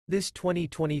This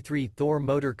 2023 Thor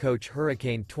Motor Coach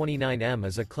Hurricane 29M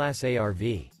is a Class A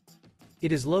RV.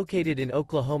 It is located in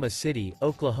Oklahoma City,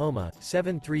 Oklahoma,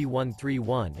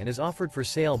 73131 and is offered for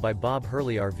sale by Bob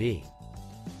Hurley RV.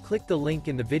 Click the link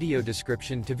in the video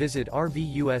description to visit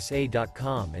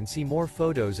RVUSA.com and see more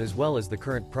photos as well as the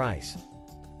current price.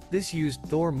 This used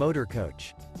Thor Motor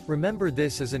Coach. Remember,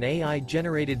 this is an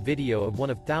AI-generated video of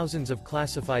one of thousands of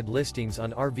classified listings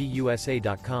on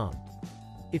RVUSA.com.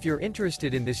 If you're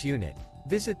interested in this unit,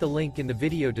 visit the link in the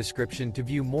video description to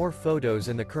view more photos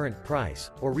and the current price,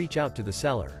 or reach out to the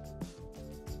seller.